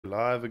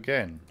live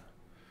again.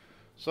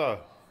 So,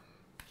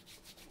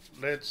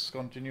 let's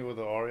continue with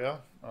the aria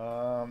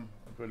that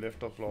we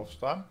left off last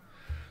time.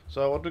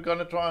 So what we're going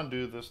to try and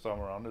do this time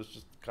around is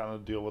just kind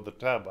of deal with the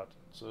tab button.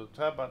 So the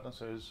tab button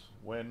says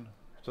when.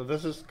 So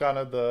this is kind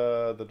of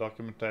the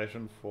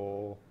documentation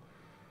for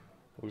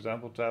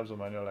example, tabs or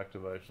manual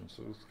activation.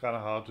 So it's kind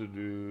of how to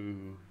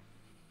do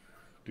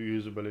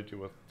usability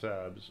with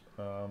tabs.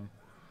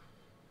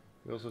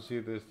 You also see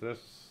there's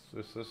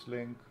this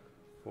link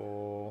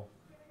for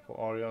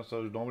ARIA.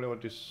 So normally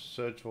what you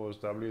search for is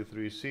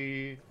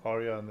W3C,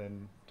 ARIA, and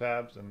then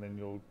tabs, and then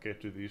you'll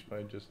get to these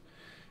pages.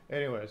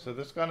 Anyway, so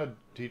this kind of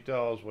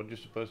details what you're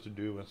supposed to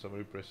do when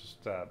somebody presses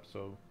tab.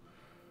 So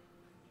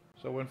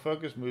when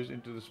focus moves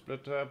into the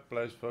split tab,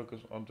 place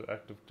focus onto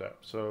active tab.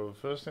 So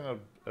first thing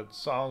it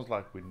sounds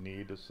like we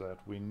need is that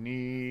we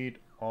need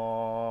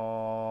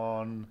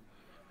on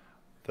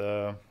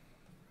the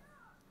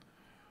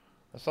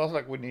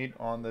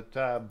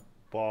tab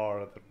bar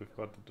that we've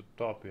got at the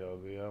top here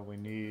over here, we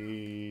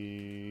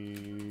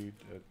need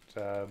a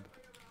tab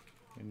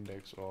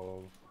index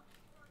of,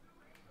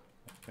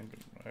 I think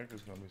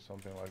it's going to be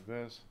something like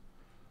this.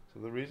 So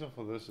the reason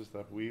for this is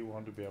that we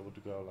want to be able to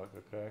go like,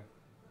 okay,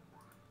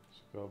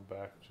 let's go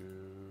back to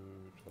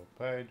our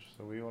page.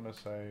 So we want to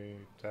say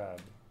tab.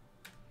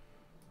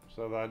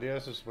 So the idea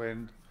is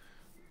when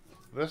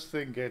this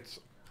thing gets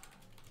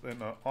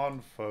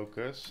on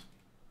focus,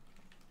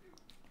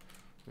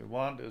 we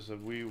want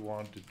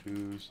to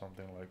do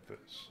something like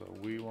this. So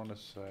we want to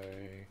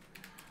say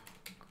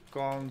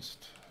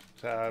const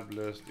tab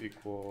list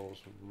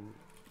equals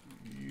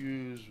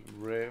use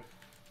ref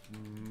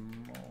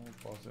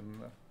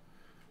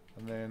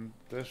and then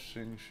this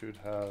thing should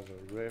have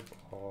a ref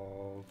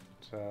of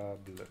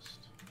tab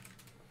list.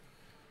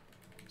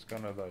 It's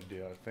kind of the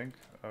idea, I think.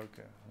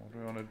 Okay, what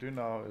we want to do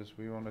now is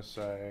we want to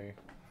say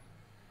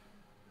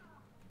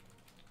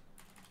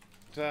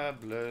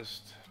tab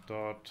list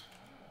dot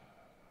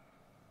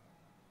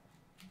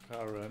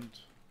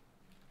current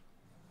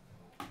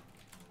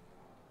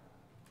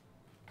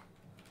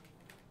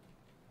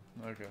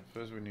okay,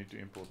 first we need to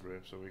import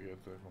ref, so we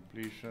get the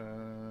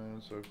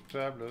completion. So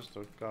tab list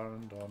dot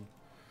current on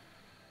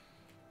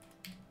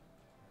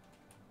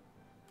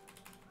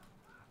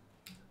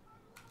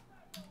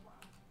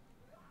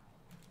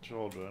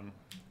children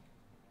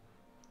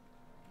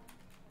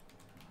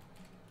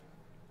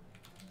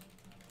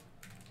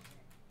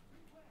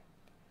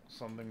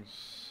something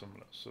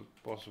similar, so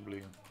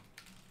possibly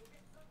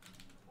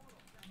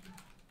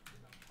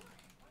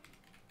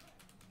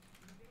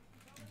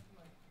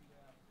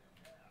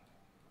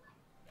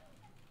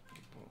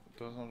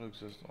does not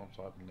exist on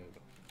site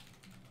neither.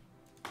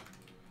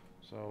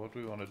 So what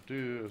we want to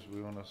do is we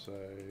want to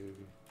say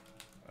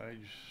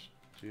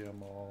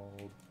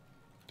HTML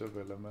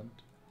development,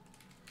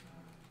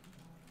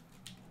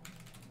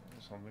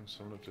 something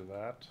similar to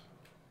that.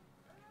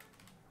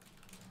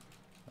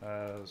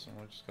 So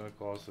I'm just going to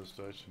call this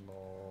to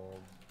HTML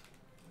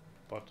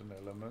button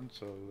element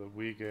so that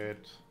we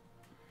get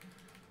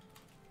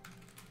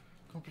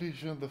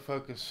completion the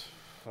focus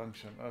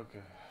function.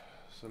 Okay,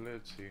 so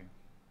let's see.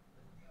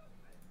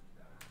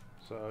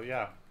 So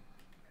yeah.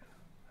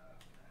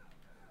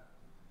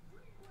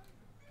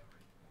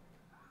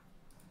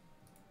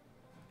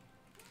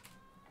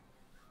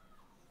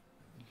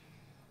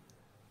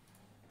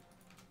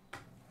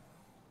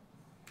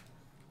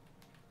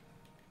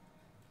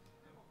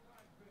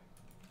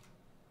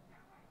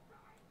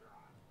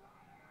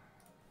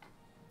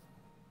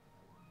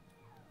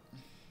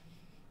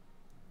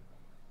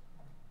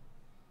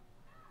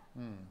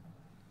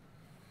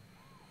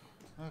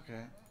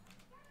 Okay.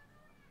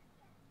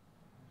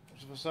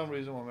 So for some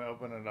reason when we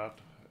open it up,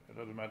 it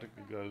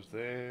automatically goes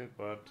there,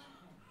 but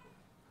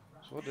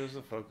so what is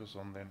the focus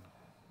on then?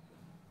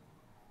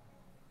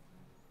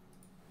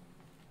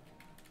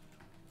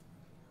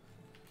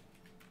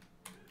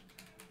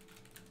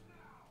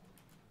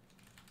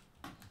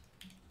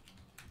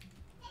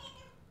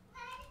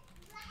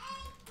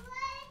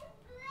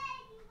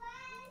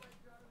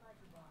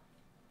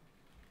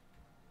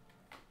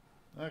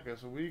 Okay,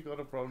 so we got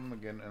a problem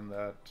again in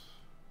that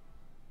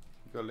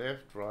you go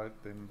left, right,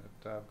 then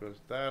the tab goes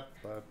that,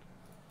 but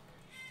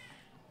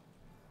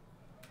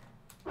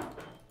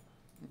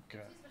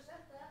okay.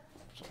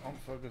 So on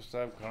focus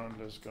tab, current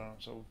list, current.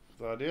 So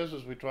the idea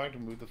is we're trying to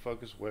move the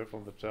focus away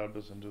from the tab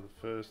list into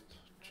the first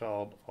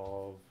child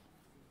of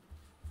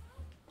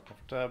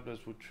tab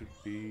list, which should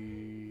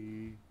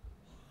be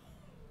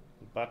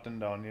the button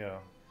down here.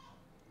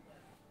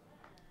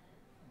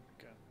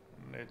 Okay,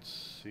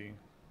 let's see.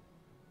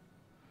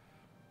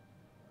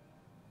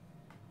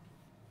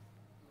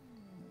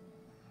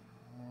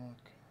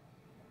 Okay.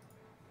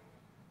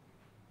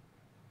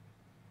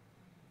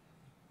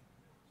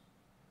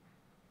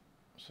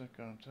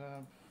 Second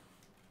tab.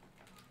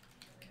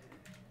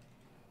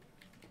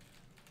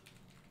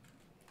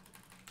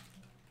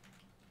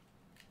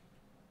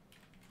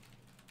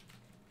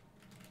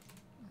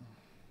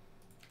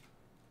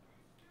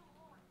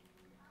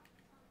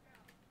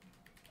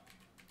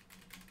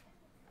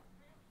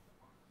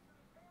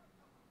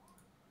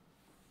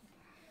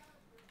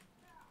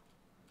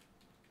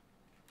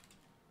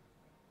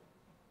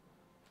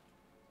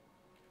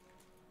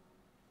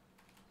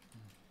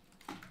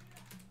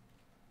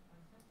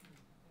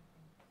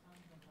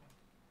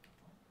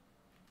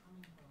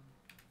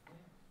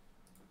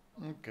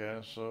 Okay,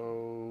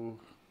 so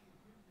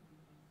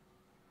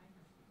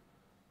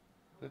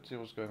let's see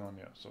what's going on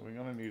here. So we're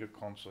going to need a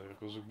console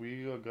because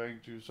we are going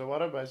to. So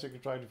what I'm basically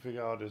trying to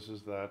figure out is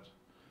that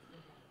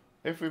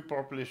if we're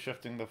properly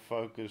shifting the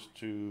focus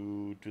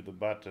to the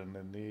button,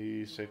 then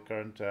the set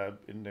current tab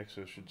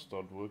indexer should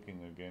start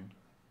working again.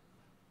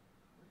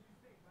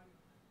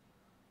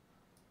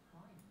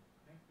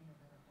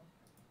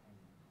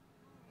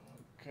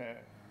 Okay,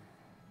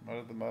 but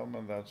at the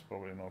moment that's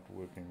probably not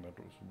working that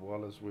as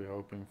well as we're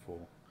hoping for.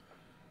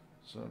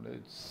 So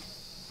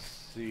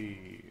let's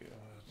see.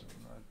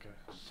 Okay,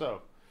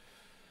 so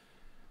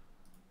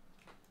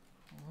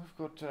we've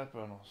got tab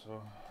panel.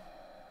 So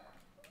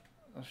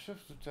a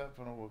shift to tab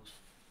panel works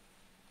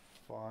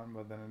fine,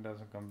 but then it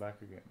doesn't come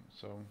back again.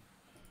 So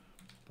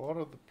part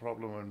of the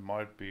problem it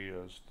might be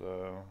is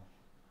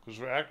because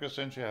React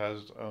essentially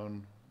has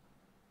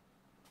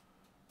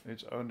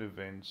its own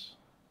events.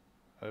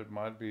 It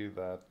might be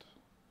that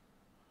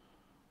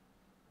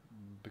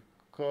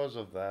because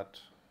of that,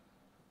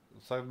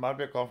 so it might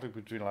be a conflict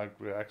between like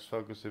React's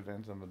focus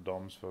events and the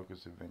DOM's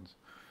focus events.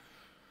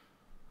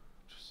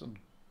 Which isn't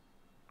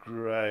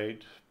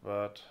great,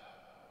 but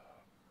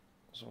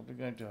so what we're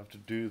going to have to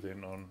do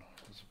then on,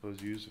 I suppose,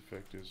 use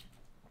effect is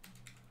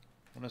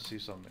I want to see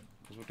something.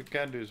 Because what we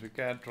can do is we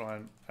can try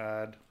and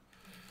add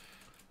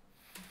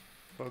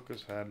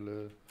focus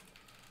handler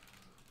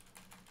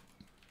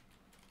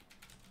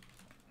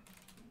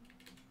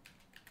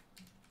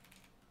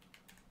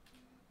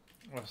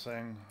we're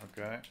saying,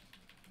 okay,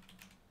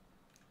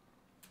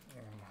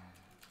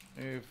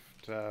 if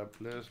tab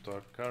list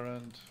dot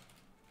current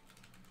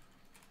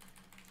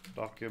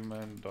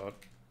document dot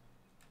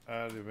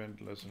add event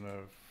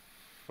listener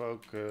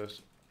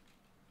focus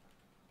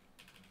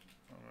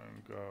and then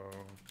go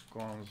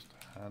const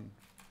hand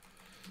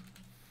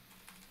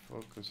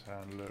focus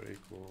handler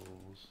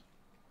equals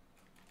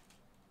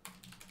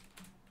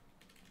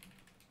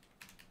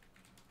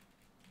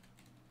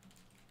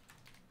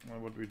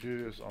and what we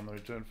do is on the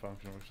return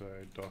function we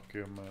say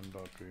document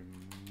dot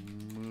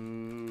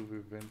remove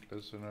event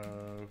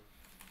listener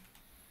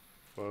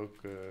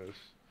focus.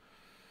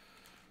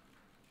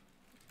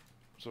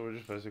 So we're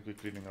just basically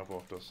cleaning up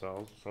after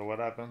ourselves. So what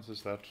happens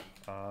is that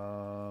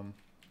on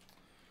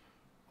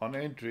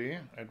entry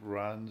it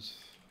runs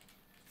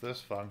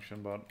this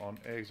function, but on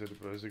exit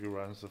it basically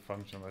runs the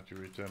function that you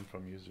return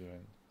from user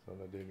end. So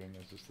the debugging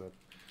is just that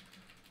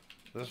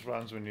this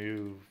runs when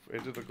you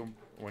enter the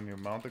when you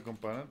mount the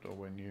component or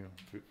when you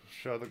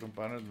show the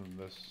component, and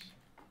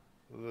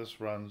this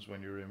runs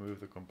when you remove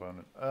the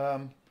component.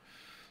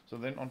 So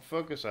then on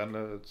focus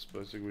handler it's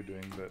basically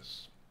doing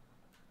this.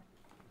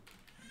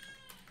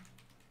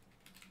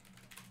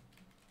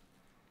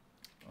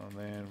 And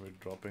then we're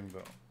dropping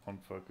the on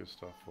focus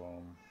stuff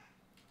from.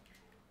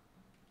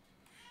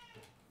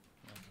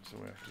 So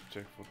we have to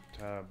check for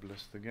tab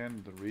list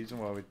again. The reason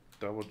why we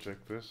double check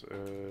this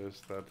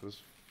is that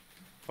this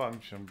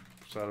function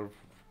sort of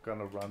kind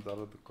of runs out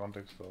of the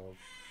context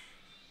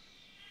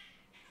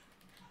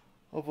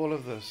of all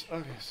of this.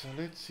 Okay, so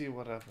let's see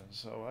what happens.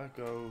 So I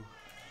go.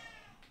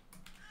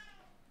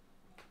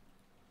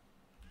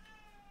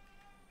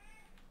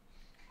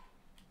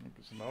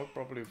 Okay, so now we're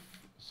probably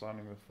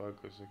assigning the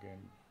focus again,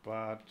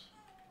 but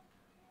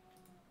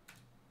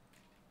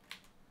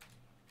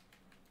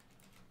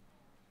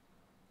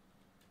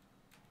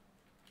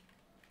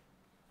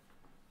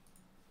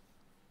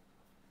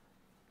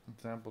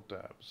example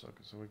tabs.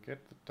 Okay, so we get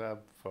the tab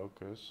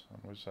focus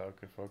and we say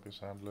okay, focus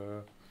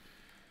handler.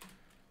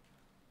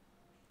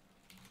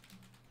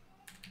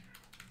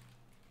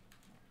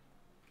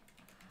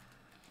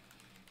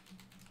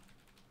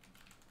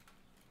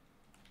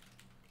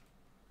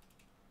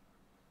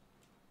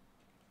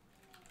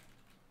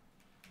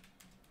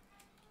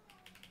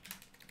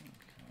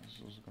 Okay, this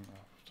is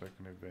gonna take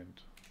an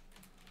event.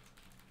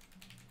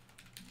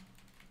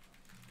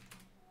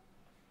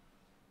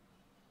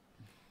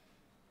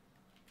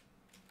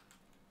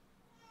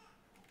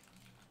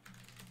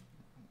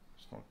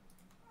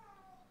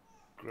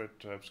 Great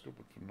TypeScript,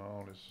 but for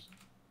now let's just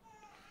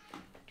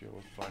deal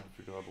with trying to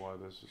figure out why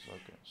this is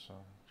okay. So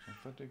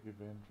synthetic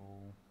event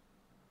will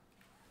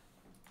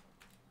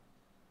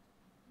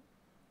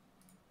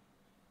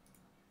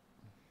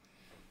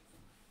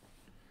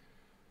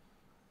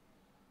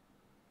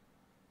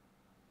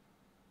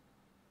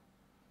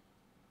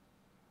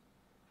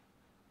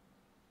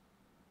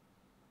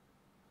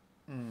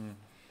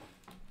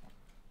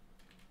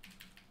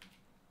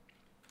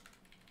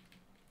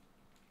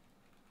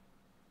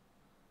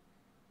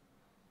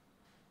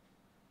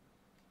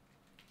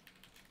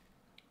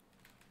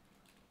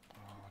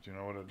do you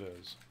know what it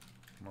is?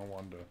 No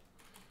wonder.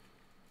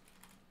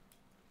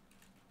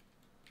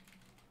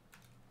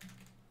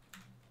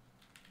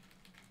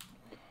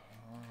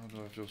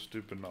 Do I feel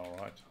stupid now,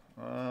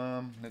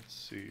 right? Let's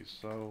see.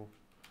 So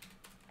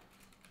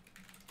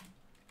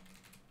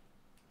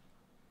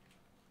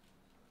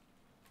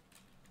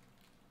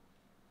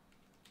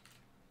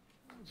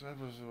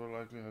tablets will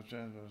likely have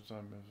changed by the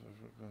time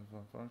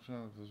it's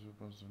functional. If this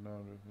response to now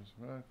reference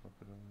back,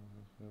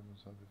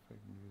 have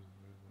effect user.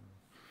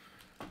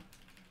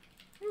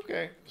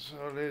 Okay, so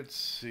let's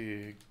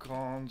see.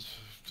 Cons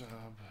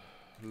tab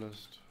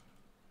list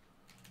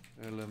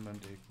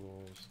element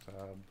equals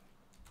tab.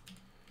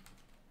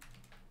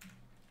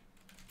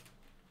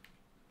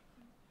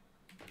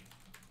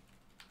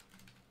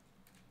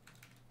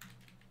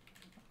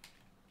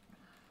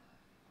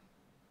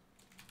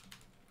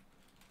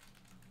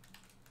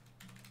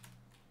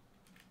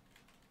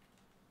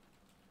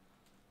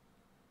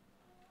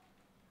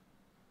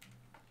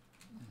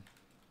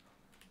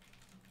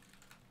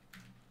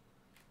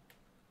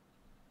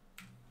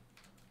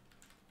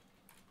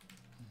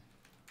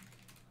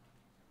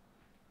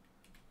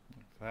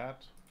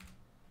 That.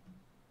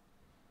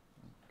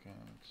 Okay,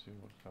 let's see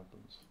what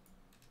happens.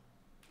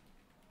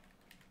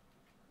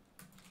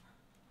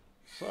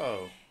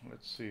 So,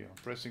 let's see, I'm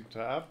pressing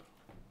tab.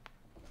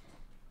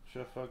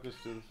 Shift focus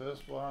to the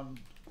first one.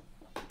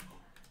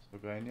 So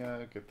go in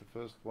here, get the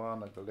first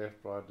one, I go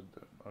left, right, and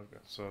then.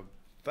 Okay, so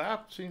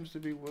that seems to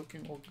be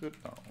working all good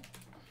now.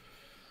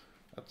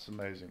 That's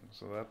amazing.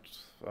 So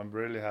that's, I'm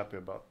really happy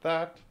about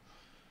that.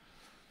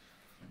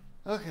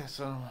 Okay,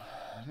 so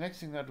next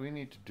thing that we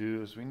need to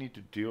do is we need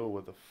to deal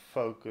with the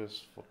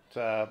focus for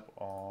tab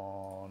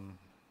on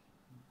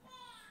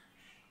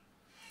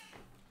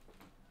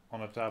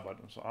a tab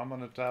item. So I'm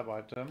on a tab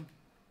item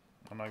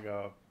and I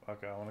go,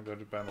 okay, I want to go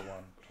to panel 1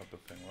 type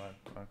of thing, right?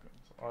 Okay.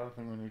 So the other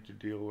thing we need to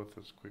deal with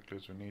as quickly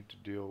as we need to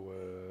deal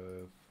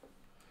with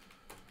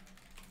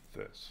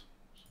this.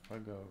 So if I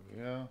go over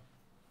here,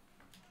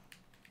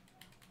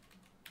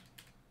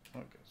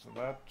 okay, so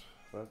that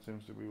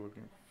seems to be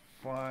working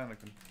fine. I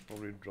can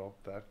probably drop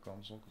that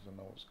console because I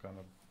know it's kind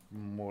of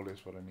more or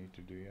less what I need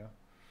to do here.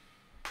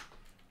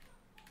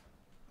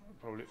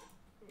 Probably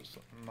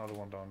another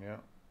one down here.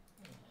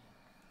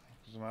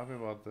 Because I'm happy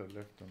about the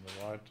left and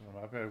the right.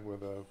 I'm happy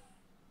with the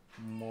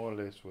more or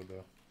less with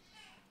the.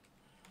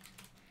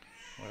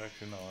 Well,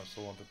 actually, no, I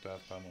still want the tab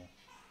panel.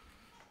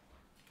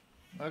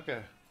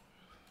 Okay.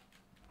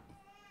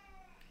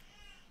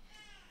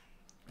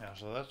 Yeah,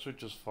 so that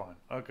switch is fine.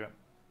 Okay.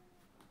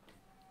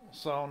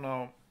 So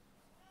now,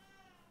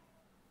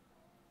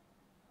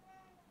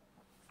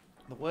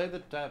 the way the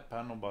tab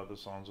panel, by the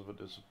sounds of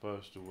it, is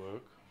supposed to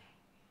work.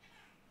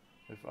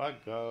 If I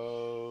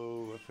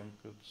go, I think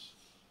it's.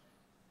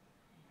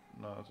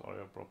 No, it's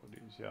ARIA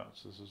properties. Yeah,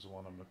 so this is the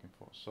one I'm looking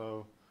for.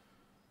 So,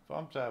 if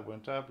I'm tab, when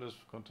tab list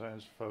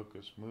contains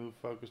focus, move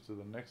focus to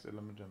the next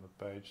element in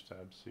the page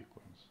tab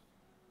sequence.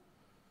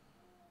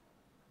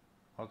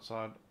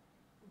 Outside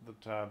the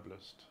tab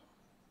list.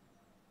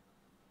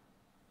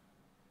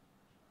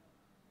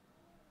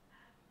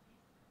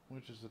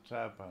 Which is the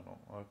tab panel.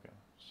 Okay.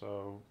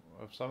 So,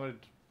 if somebody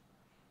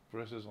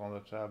presses on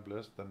the tab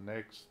list, the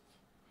next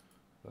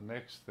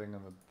thing in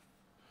the.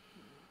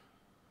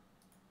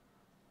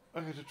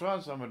 Okay, to try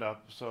and sum it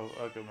up, so,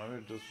 okay,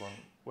 maybe just one.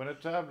 When a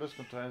tab list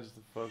contains the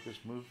focus,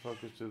 move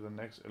focus to the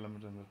next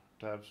element in the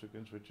tab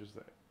sequence, which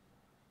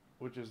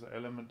is the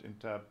element in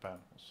tab panel.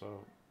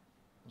 So,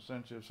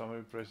 essentially, if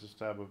somebody presses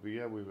tab over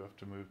here, we have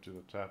to move to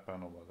the tab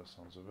panel by the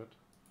sounds of it.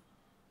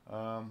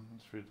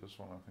 Let's read this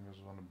one. I think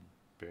this one is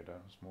better.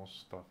 There's more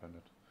stuff in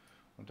it.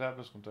 When tab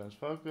list contains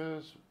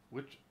focus,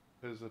 which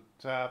is the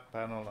tab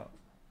panel.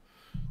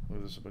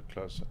 Move this a bit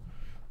closer.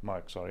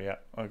 Mike, sorry, yeah.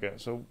 Okay,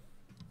 so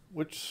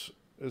which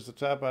is the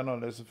tab panel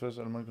unless the first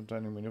element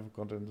containing meaningful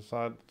content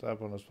inside the tab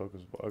panel is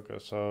focusable. Okay,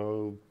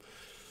 so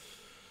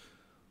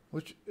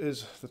which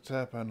is the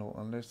tab panel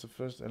unless the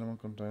first element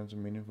contains a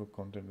meaningful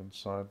content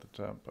inside the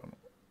tab panel.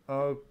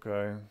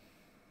 Okay.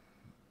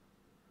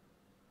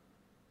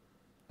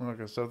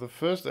 Okay, so the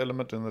first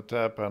element in the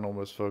tab panel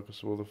is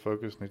focusable. The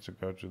focus needs to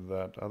go to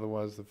that.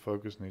 Otherwise, the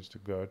focus needs to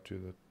go to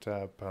the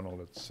tab panel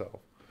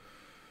itself.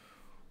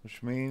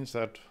 Which means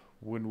that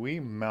when we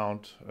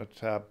mount a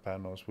tab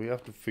panels, we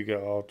have to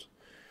figure out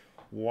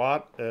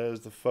what is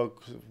the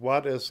focus,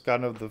 what is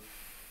kind of the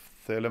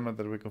element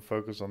that we can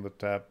focus on the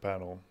tab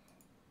panel.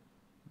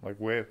 Like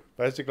where,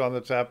 basically on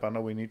the tab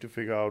panel, we need to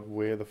figure out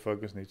where the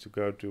focus needs to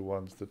go to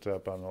once the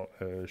tab panel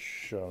is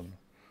shown.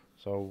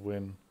 So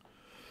when,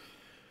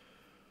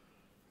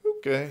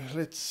 okay,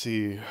 let's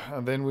see.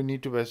 And then we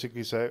need to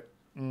basically say,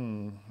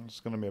 it's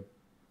going to be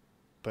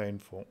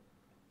painful.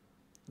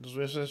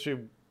 So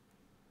essentially,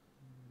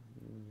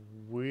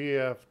 we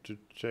have to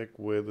check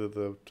whether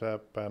the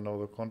tab panel,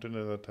 the content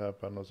in the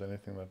tab panel is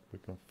anything that we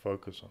can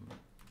focus on.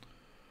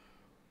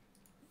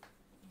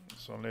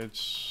 So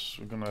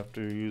we're going to have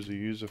to use a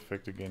use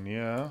effect again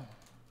here.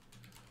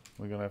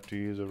 We're going to have to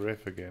use a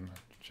ref again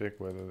to check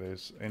whether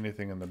there's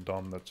anything in the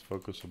DOM that's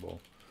focusable.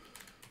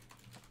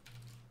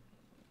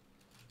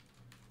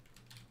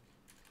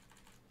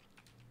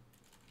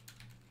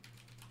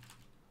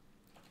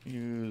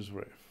 Use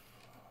ref.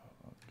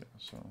 Okay,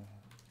 so.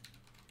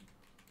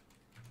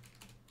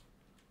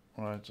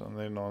 Right, and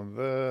then on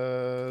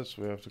this,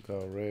 we have to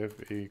go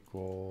ref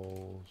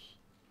equals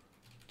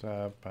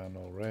tab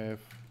panel ref.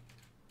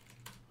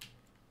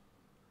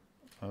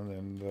 And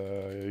then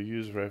the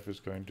useRef is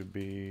going to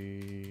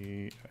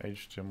be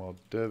HTML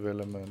div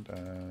element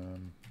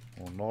and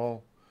or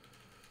null.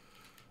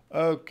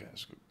 Okay,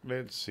 so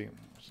let's see.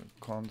 So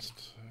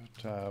const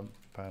tab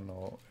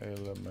panel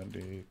element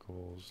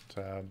equals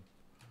tab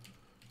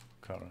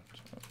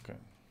current. Okay.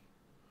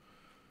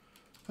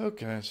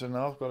 Okay, so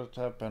now I've got a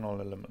tab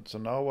panel element. So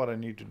now what I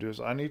need to do is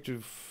I need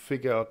to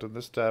figure out if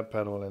this tab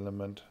panel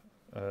element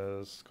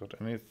has got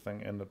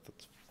anything in it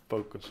that's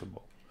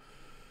focusable.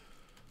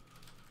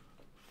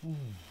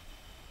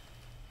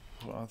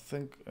 I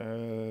think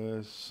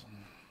as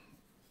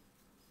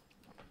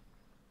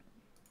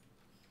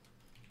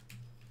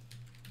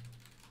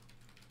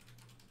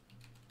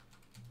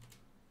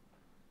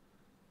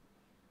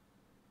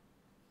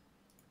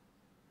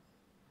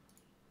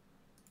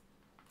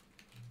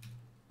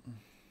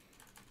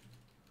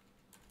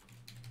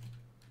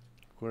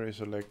query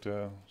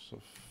selector,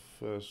 so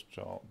first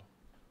child.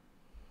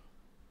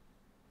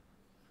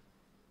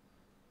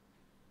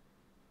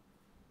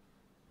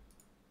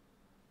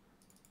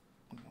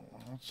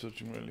 I'm not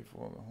searching really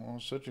for I'm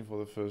searching for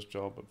the first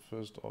job, but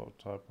first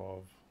type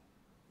of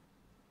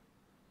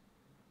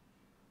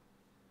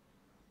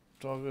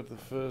target the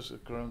first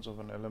occurrence of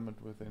an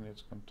element within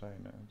its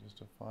container. Just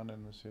define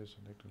in the CS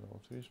selector level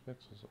 3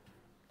 specs.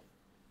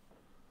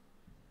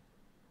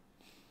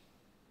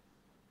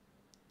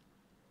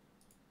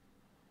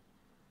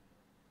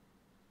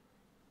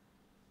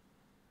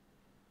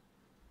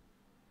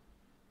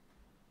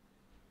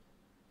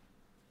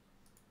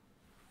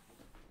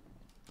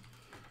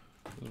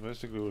 So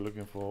basically we're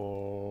looking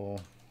for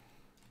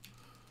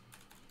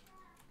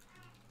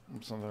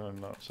something I'm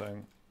not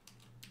saying.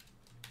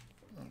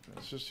 Okay,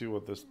 let's just see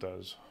what this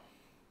does.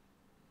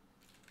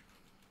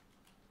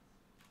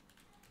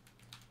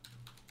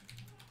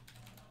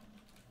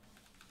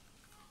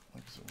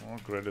 It's more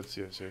graded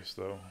CSS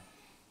though.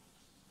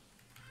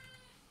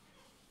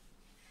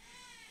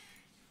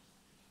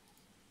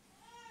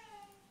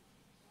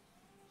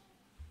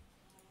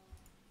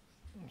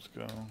 Let's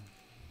go.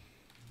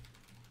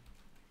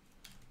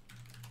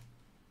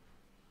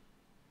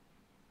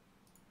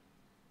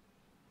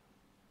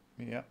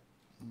 Yeah,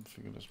 I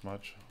figured as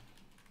much.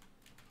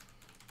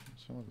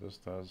 Let's see what this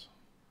does.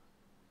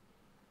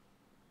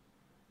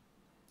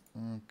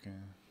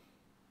 Okay.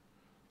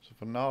 So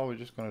for now, we're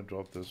just going to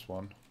drop this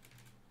one.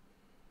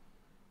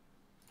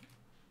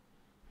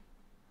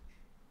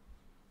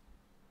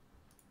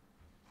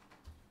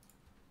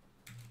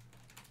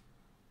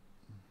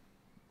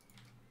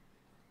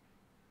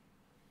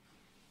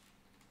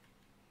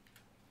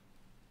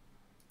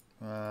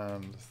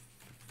 And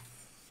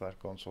that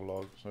console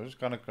log. So we're just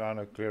kind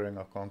of clearing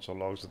our console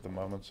logs at the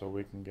moment so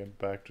we can get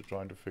back to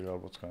trying to figure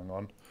out what's going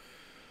on.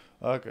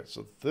 Okay,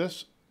 so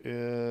this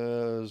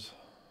is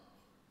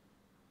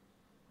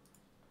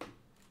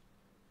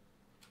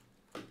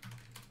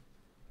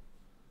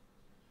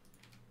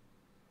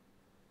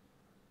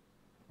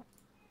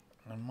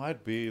it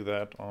might be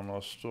that on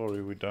our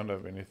story we don't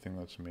have anything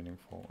that's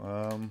meaningful.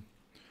 So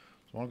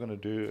what I'm going to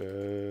do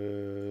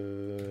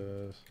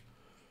is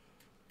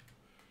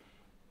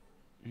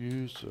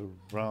use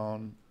a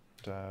round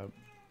tab.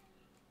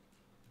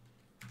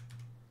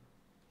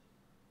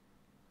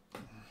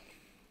 Okay.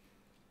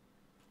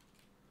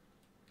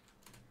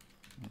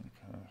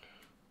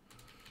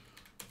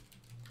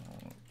 I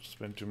won't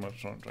spend too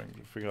much time trying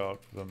to figure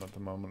out them at the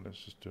moment.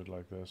 Let's just do it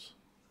like this.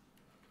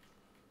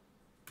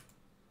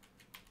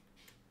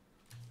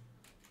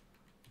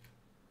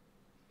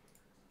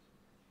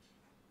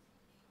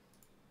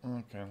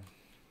 Okay.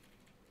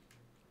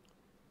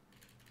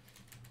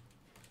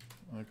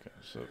 Okay,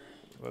 so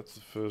that's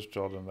the first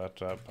job in that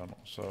tab panel.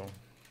 So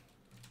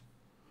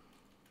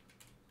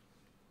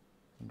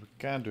what we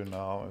can do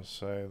now is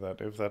say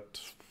that if that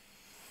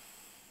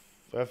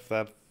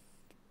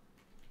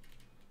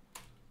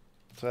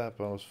tab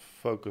panel is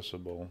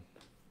focusable,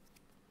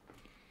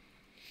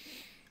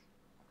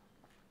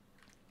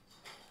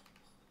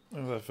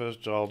 if that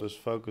first child is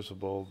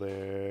focusable,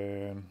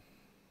 then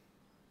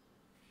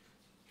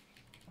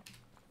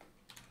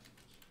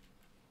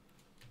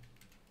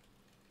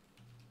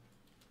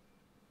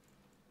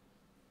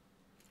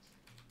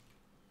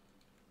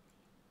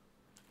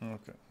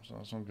okay, so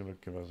that's not going to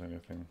give us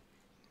anything.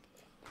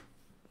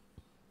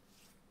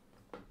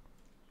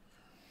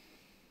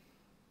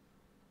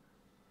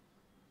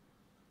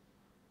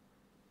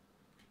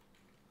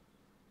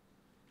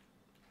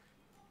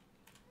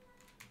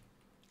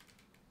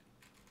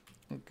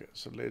 Okay,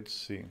 so let's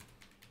see.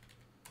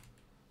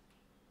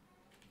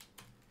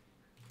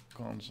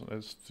 Const,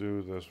 let's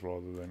do this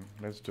rather than,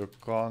 let's do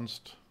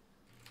const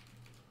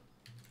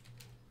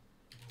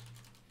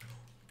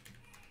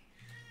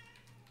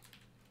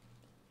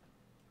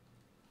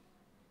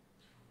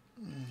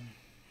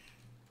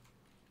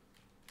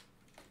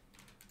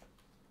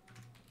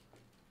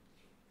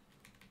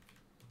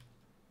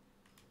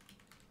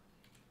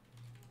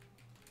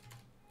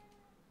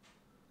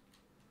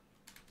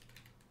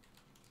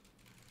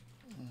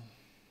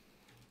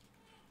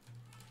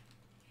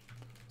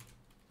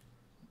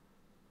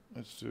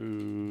let's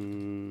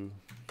do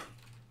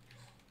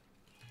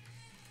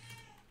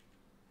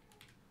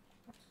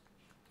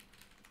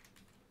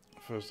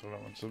first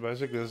element. So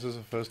basically this is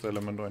the first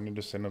element, or any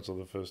descendants of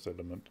the first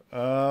element.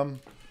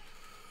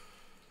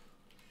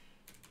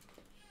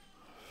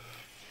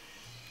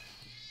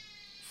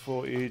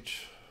 For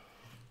each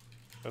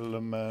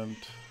element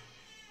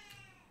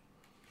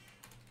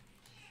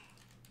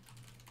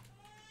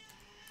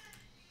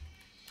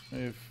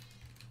if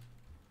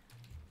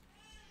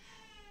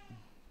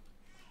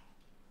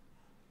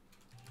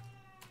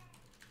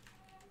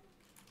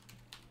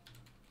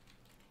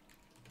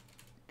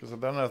because I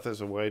don't know if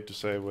there's a way to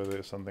say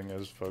whether something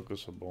is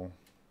focusable.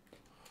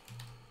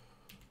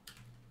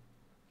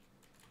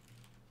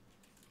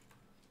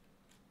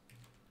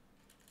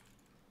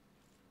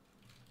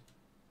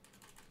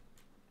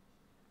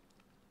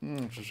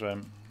 It's a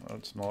shame.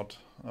 It's not.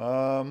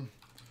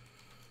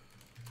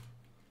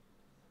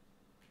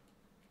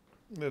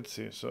 Let's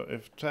see. So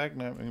if tag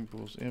name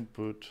equals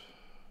input,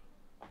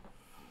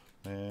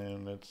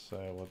 and let's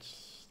say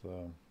what's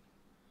the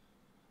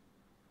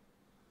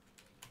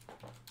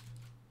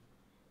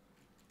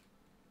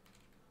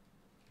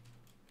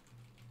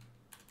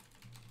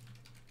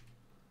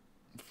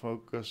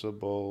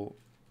focusable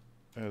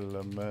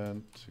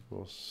element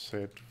equals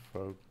set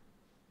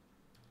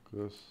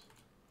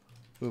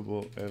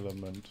focusable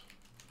element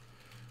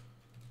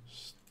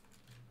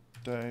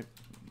state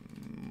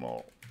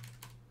more.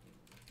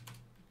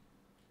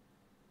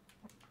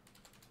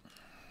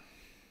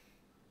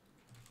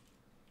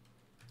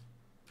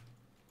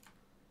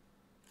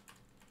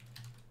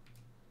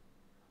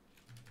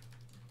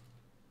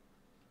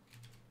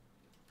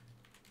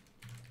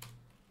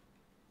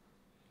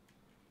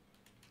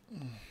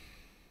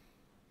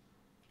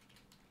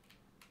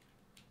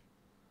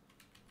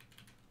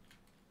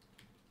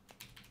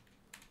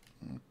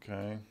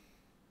 Okay.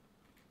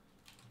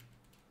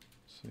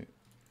 See.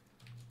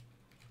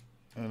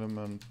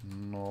 Element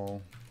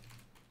null.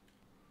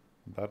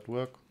 That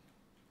work?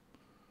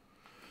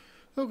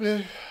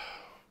 Okay.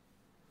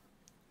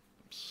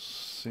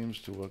 Seems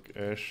to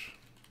work-ish.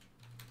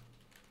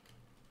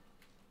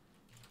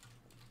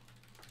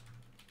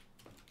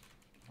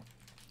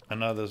 I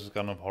know this is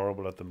kind of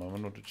horrible at the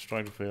moment, but we're just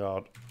trying to figure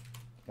out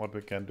what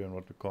we can do and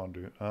what we can't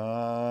do.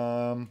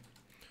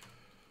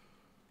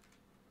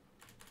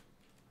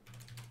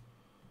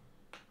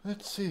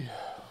 Let's see.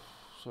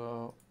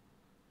 So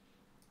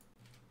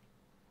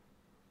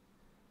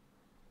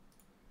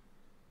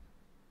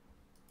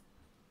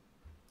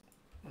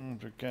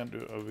what we can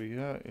do over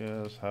here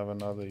is have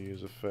another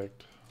use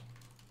effect.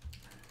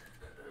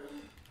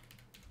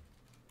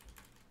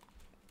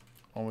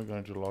 All we're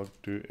going to log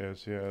do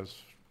is here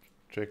is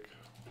check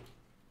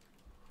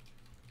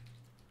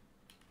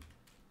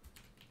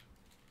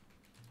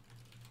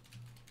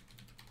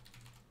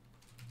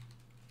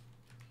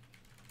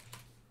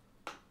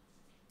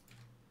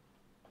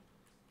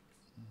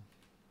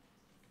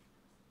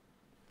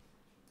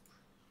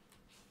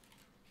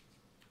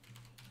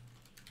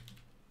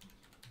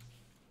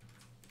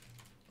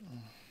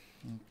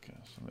okay,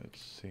 so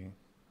let's see.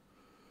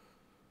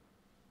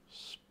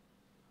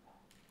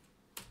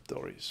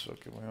 Stories.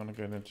 Okay, we want to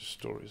get into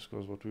stories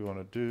because what we want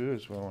to do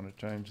is we want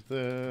to change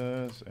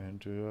this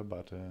into a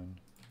button.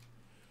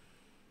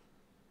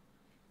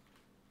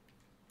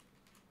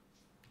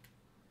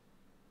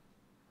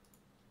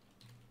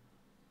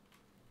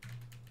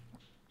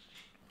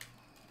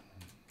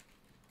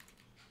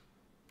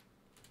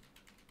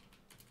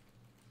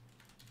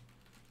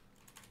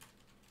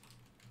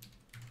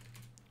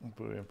 And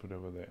put input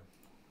over there.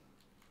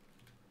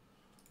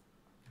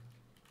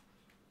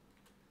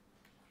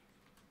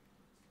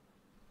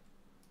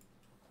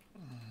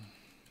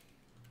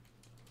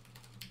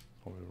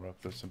 Probably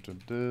wrap this into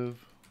div.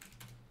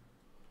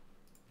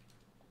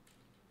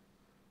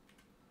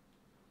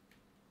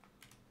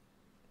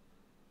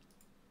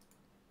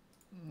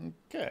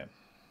 Okay.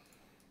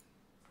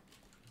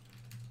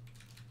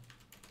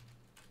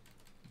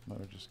 Now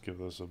just give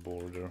this a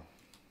border.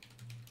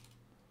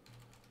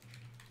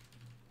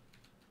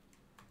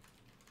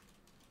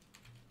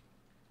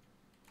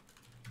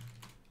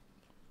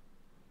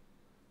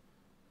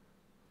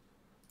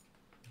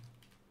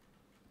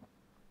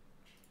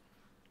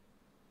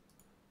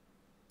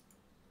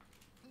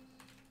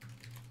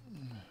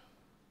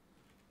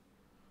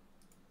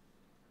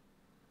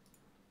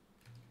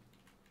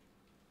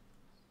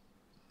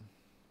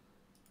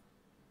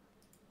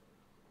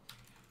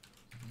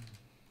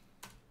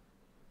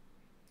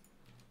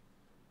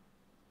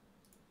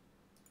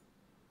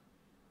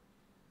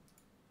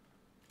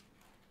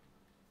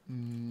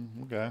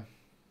 Okay.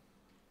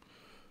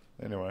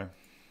 Anyway.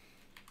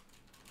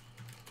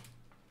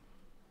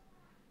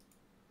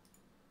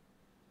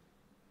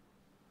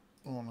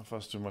 I don't want to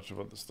fuss too much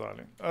about the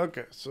styling.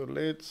 Okay, so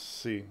let's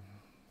see.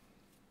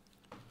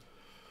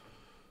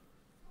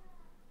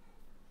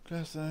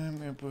 Class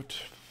name input.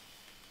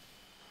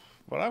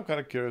 Well, I'm kind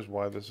of curious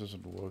why this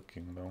isn't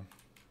working though.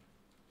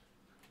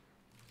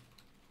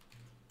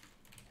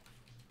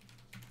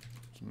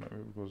 So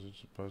maybe because it's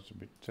supposed to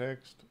be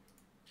text.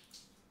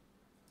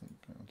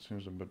 Okay, it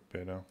seems a bit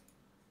better.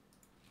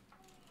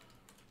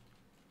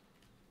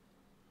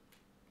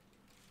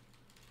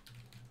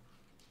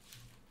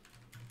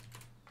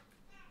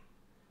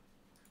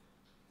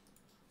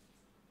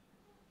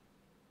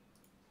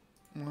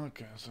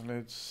 Okay, so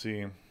let's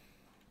see.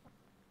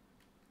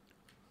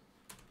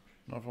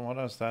 Now, from what I'm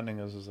understanding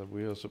is that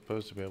we are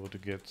supposed to be able to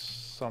get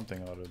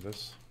something out of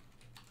this.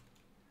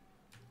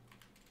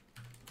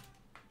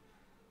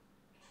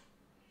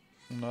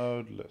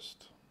 Node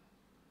list.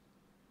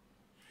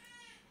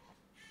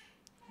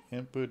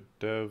 Input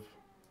dev.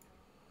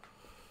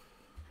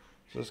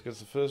 So this gets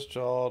the first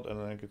child, and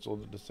then it gets all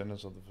the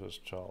descendants of the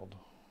first child.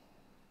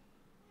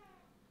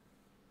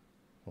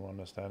 From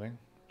understanding.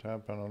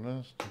 Tab panel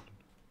list.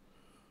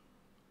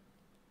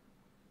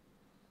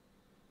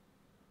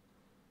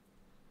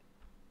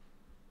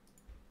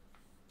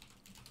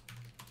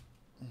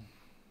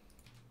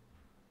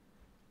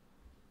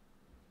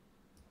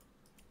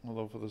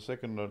 Although for the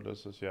second node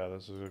list, yeah,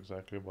 this is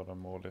exactly what I'm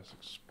more or less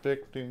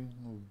expecting.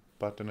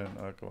 Button in.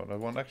 Okay,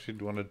 what I actually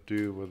want to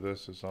do with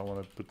this is I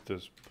want to put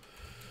this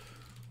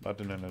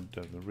button in a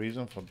div. The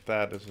reason for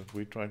that is if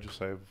we're trying to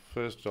save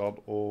first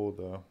child or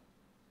the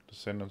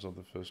descendants of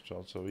the first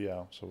child. So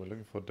yeah, so we're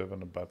looking for a div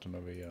and a button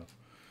over here.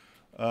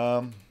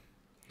 Now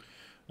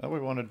what we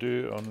want to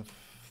do on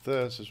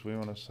this is we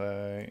want to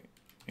say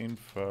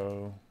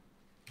info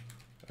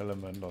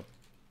element dot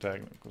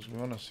tag, because we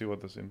want to see what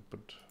this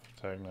input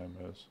tag name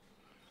is.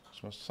 So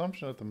my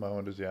assumption at the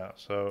moment is yeah,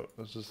 so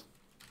this is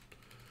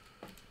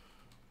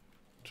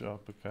to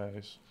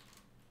uppercase.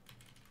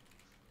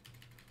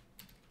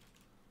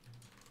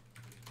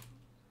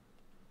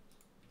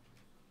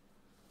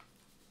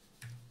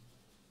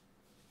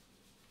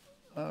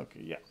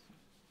 Okay, yeah.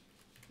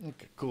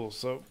 Okay, cool.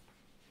 So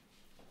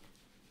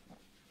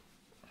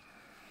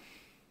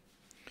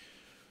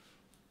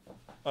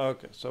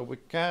okay, so we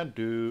can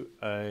do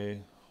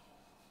a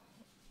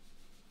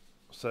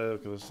say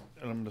okay, this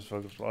element is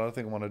focused. What I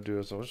think I want to do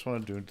is I just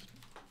want to do it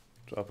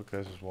to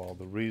uppercase as well.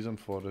 The reason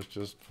for it is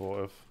just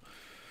for if.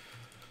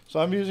 So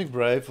I'm using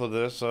Brave for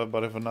this,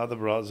 but if another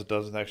browser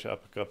doesn't actually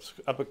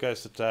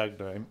uppercase the tag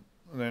name,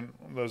 then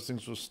those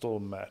things will still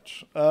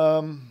match.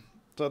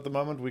 So at the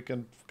moment we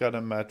can kind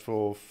of match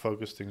for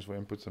focus things for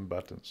inputs and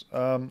buttons.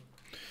 And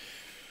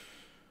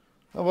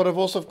what I've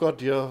also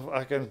got here,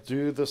 I can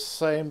do the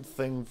same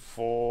thing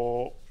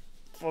for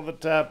the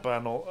tab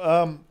panel.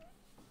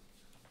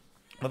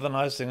 But the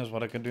nice thing is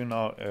what I can do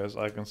now is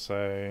I can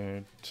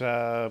say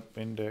tab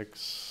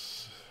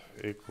index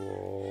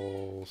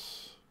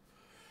equals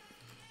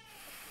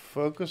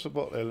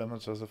focusable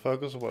elements. As the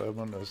focusable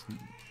element is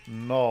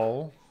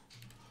null,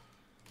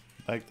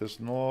 make this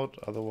naught,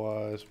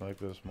 otherwise make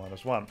this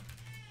 -1.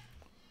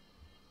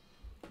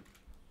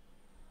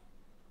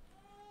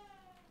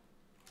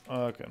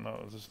 Okay,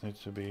 no, this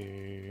needs to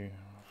be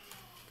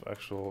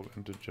actual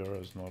integer,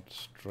 is not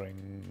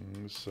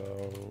string,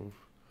 so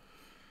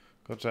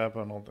go tab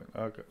panel thing.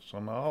 Okay, so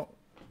now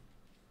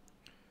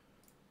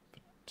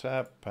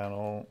tab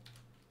panel,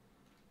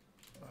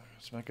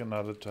 let's make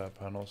another tab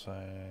panel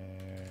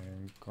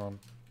saying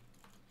contact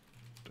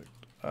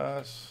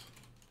us.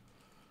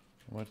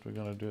 What we're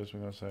gonna do is we're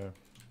gonna say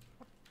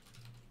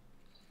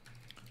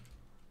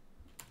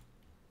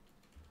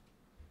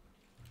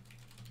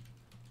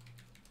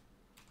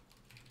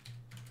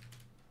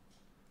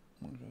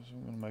okay, so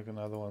I'm gonna make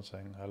another one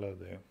saying hello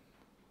there.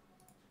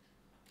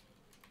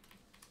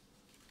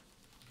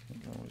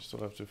 Okay, we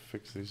still have to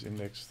fix these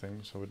index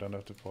things, so we don't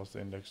have to pass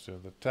the index to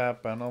the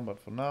tab panel, but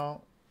for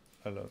now,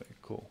 hello there,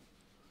 cool.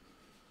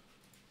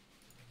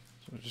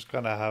 So we just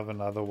kind of have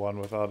another one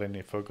without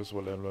any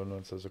focusable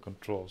elements as a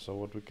control. So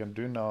what we can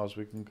do now is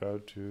we can go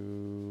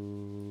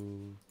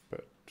to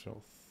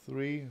Petrol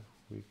 3.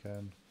 We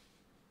can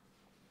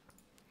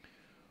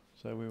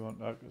say we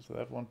want, okay, so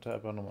that one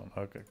tab panel one.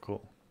 Okay,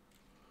 cool.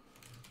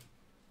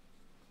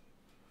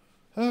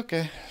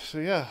 Okay, so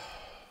yeah,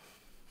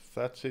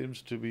 that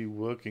seems to be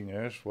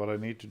working-ish. What I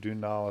need to do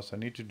now is I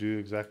need to do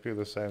exactly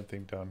the same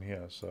thing down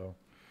here. So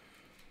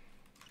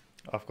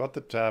I've got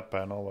the tab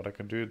panel. What I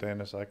can do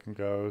then is I can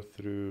go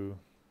through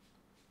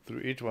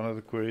each one of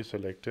the query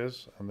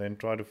selectors and then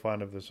try to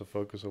find if there's a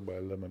focusable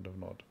element or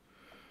not.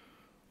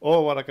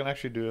 Or what I can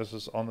actually do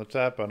is on the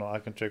tab panel, I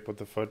can check what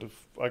the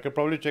I could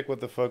probably check what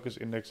the focus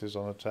index is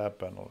on the tab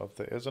panel. If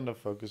there isn't a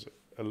focus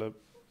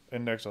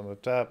index on the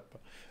tab,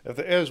 if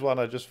there is one,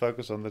 I just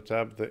focus on the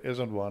tab. If there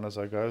isn't one, as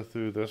I go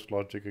through this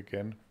logic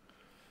again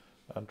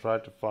and try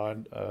to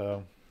find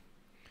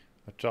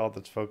a child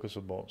that's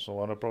focusable. So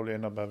what I'll probably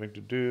end up having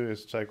to do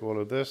is take all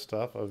of this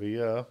stuff over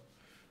here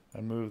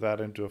and move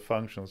that into a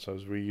function so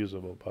it's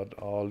reusable. But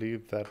I'll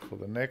leave that for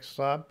the next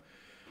time.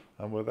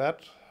 And with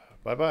that,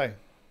 bye bye.